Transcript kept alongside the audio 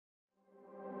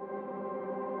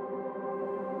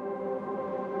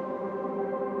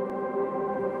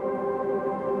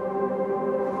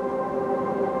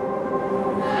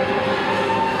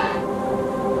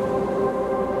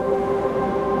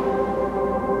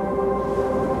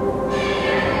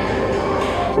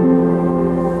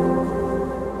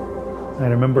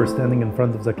remember standing in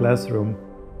front of the classroom.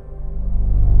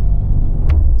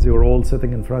 They were all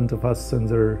sitting in front of us in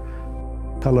their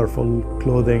colorful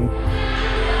clothing.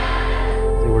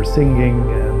 They were singing,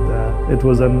 and it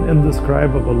was an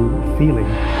indescribable feeling.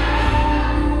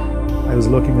 I was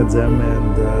looking at them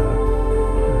and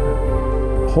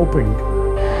hoping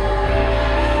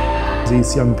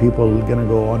these young people are gonna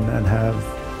go on and have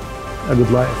a good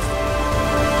life.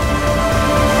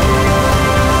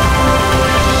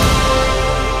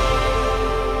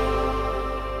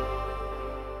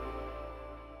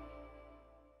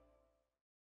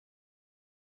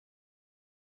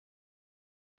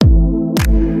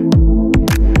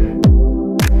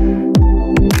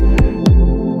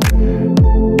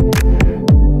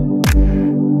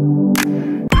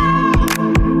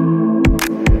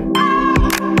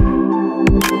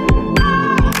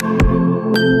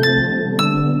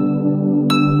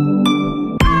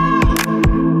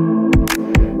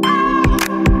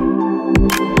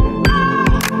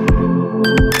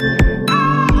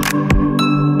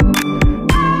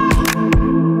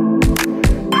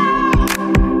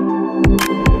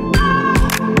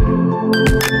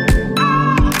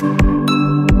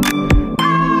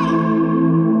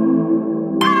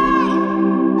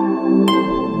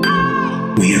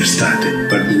 We have started,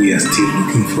 but we are still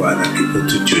looking for other people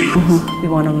to join us. We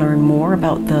want to learn more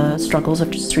about the struggles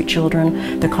of street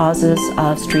children, the causes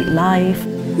of street life.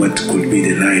 What could be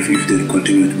the life if they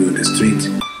continue to be on the street?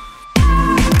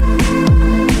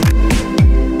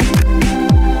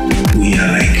 We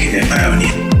are like a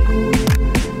pioneer.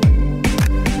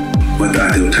 What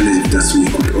are the alternatives that we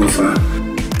could offer?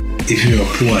 If you are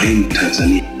poor in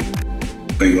Tanzania,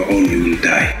 by your own you will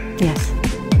die. Yes.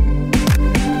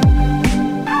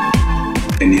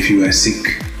 And if you are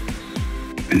sick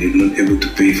and you're not able to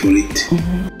pay for it,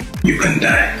 you can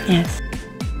die. Yes.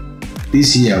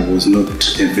 This year was not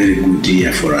a very good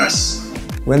year for us.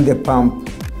 When the pump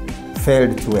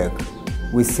failed to work,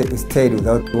 we stayed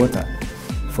without water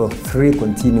for 3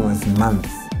 continuous months.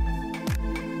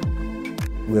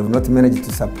 We have not managed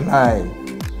to supply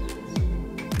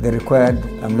the required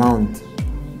amount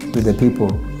to the people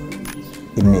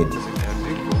in need.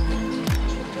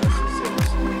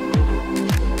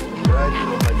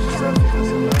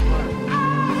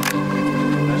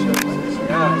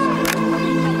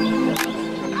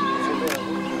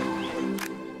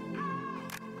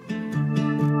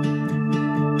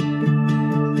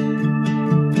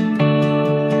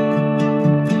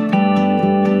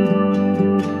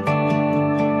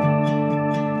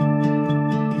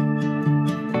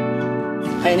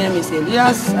 My name is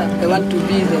Elias. I want to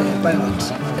be the pilot.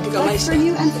 For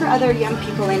you and for other young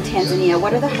people in Tanzania,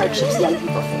 what are the hardships young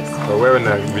people face? Wewe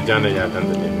na vijana ya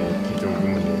Tanzania ni kitu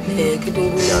ngumu. Kitu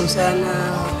ngumu sana.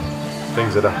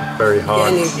 Things that are very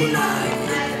hard. Yani kuna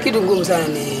kitu ngumu sana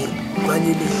ni kwa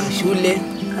ajili ya shule.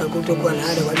 Kutokuwa na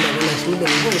ada kwa ajili ya shule ni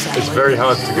ngumu sana. It's very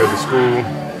hard to go to school.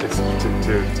 It's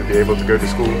to be able to go to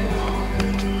school.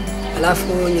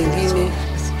 Alafu nyingine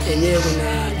yenyewe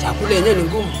kuna chakula yenyewe ni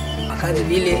ngumu. Kazi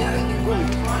vile ni ngumu.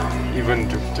 Even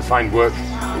to find work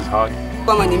is hard.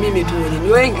 Kama ni mimi tu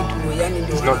ni wengi tu yani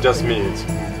ndio. It's not just me, it's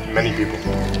many people.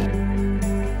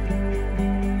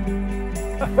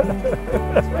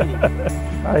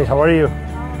 Hi, how are you?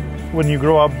 When you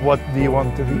grow up, what do you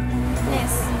want to be?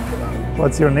 Yes.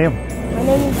 What's your name? My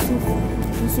name is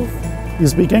Yusuf. You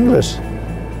speak English?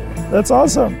 That's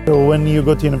awesome. So when you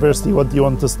go to university, what do you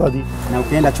want to study? Na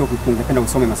ukienda chuo kikuu ungependa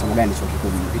usome masomo gani chuo kikuu?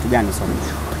 Vitu gani usome?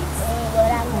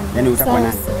 Yaani utakuwa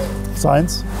nani?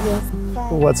 Science? Yes.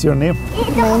 What's your name?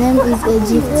 My name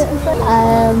is Egypt.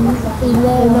 I'm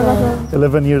 11.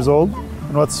 11 years old.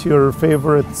 And what's your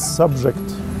favorite subject?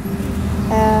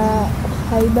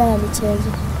 Haiba na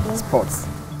michezo. Sports.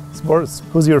 Sports.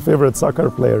 Who's your favorite soccer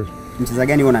player? Mchezaji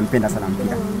gani unampenda sana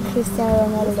mpira? Cristiano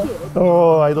Ronaldo.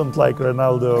 Oh, I don't like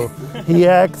Ronaldo. He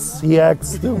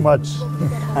acts too much.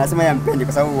 Anasema yampendi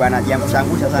kwa sababu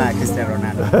anajiangusha sana Cristiano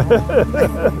Ronaldo.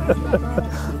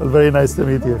 Well, very nice to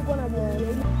meet you.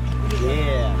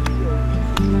 Yeah.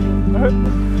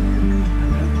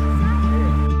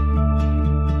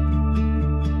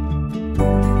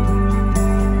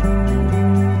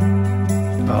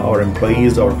 Our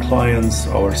employees, our clients,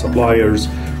 our suppliers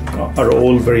are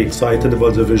all very excited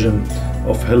about the vision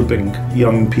of helping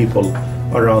young people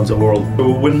around the world. So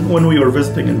when we were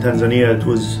visiting in Tanzania,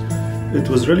 it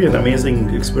was really an amazing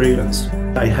experience.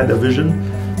 I had a vision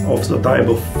of the type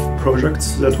of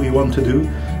projects that we want to do,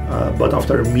 but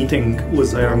after meeting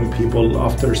with the young people,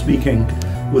 after speaking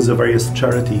with the various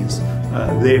charities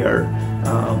there,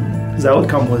 the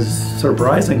outcome was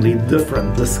surprisingly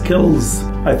different. The skills,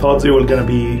 I thought they were going to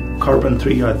be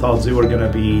carpentry, I thought they were going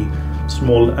to be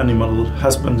small animal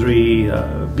husbandry,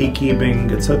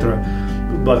 beekeeping, etc.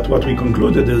 But what we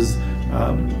concluded is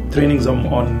training them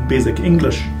on basic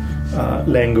English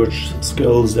language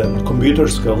skills and computer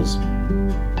skills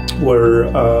were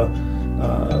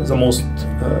the most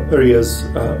areas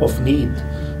of need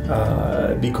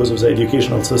because of the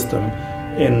educational system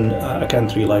in a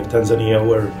country like Tanzania,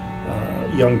 where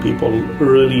young people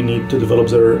really need to develop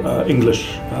their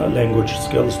English language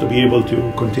skills to be able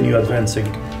to continue advancing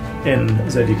in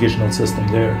the educational system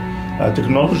there.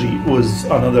 Technology was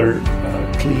another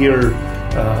clear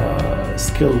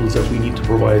skill that we need to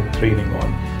provide training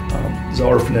on. The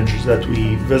orphanages that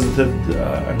we visited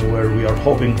and where we are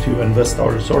hoping to invest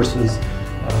our resources,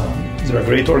 they're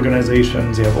great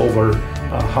organizations. They have over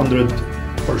 100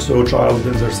 or so child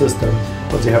in their system,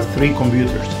 but they have 3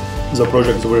 computers. The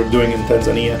project that we're doing in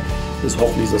Tanzania is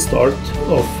hopefully the start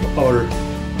of our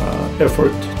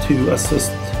effort to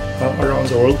assist around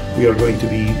the world. We are going to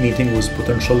be meeting with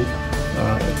potential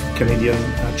Canadian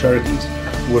charities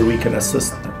where we can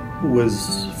assist with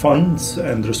funds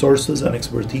and resources and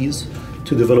expertise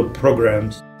to develop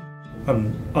programs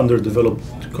on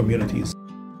underdeveloped communities.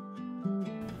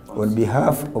 On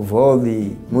behalf of all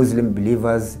the Muslim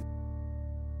believers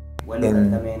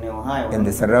and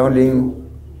the surrounding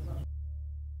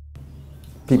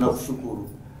people,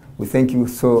 we thank you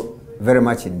so very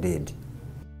much indeed.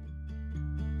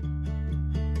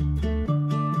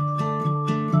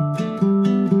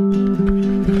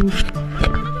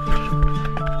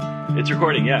 It's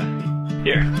recording, yeah.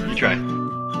 Here, you try.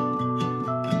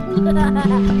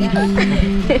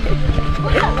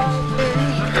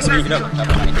 Speak it up.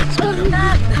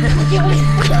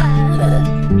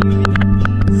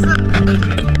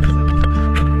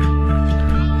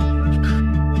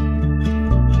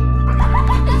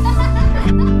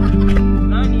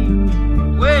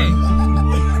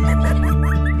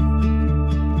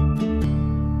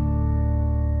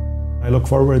 I look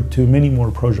forward to many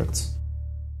more projects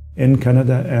in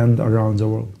Canada and around the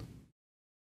world.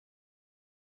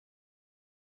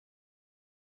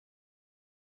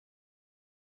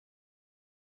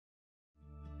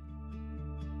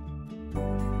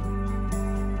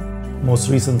 Most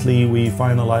recently, we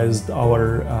finalized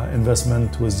our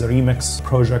investment with the Remix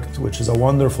project, which is a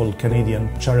wonderful Canadian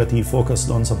charity focused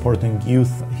on supporting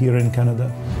youth here in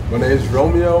Canada. My name is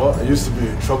Romeo. I used to be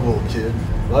a troubled kid.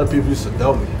 A lot of people used to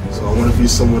doubt me. So I want to be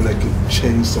someone that can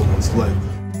change someone's life.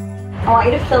 I want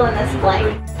you to fill in this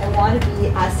blank. I want to be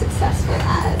as successful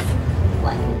as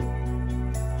blank.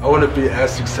 I want to be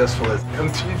as successful as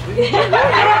MTV.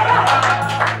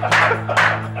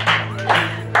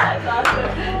 That's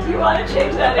awesome. Do you want to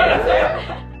change that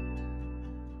answer?